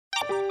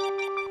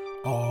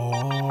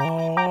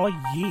Oh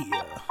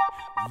yeah,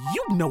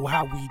 you know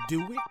how we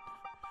do it.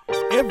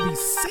 Every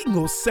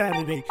single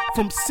Saturday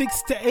from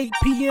 6 to 8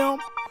 p.m.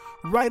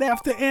 Right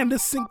after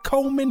Anderson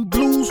Coleman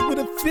Blues with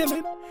a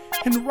Feeling,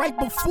 and right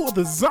before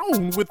The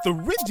Zone with the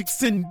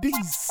Ridgicks in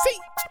D.C.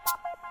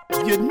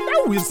 You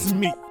know it's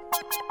me.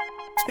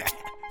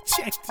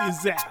 Check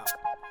this out.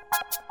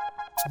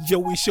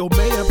 Yo, it's your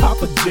man,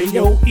 Papa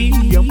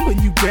J.O.E. I'm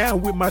putting you down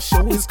with my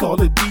show, it's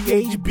called a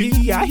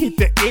DHB. I hit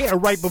the air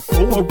right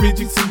before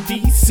Ridgicks in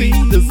D.C.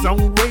 The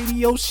Zone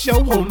radio show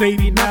on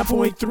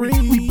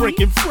 89.3. We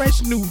breaking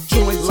fresh new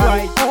joints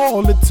like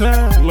all the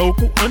time.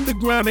 Local,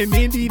 underground, and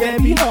indie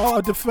that be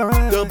hard to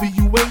find.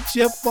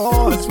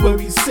 WHFR is where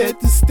we set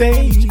the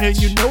stage, and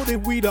you know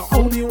that we the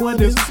only one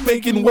that's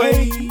making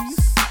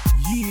waves.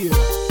 Yeah,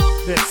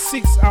 that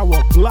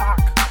 6-hour block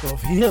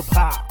of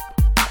hip-hop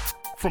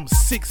from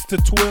 6 to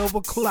 12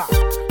 o'clock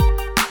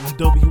on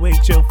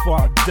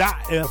WHFR.FM,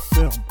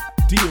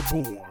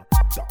 Dearborn,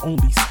 the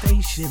only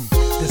station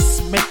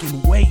that's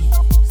making waves.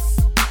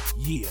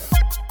 Yeah.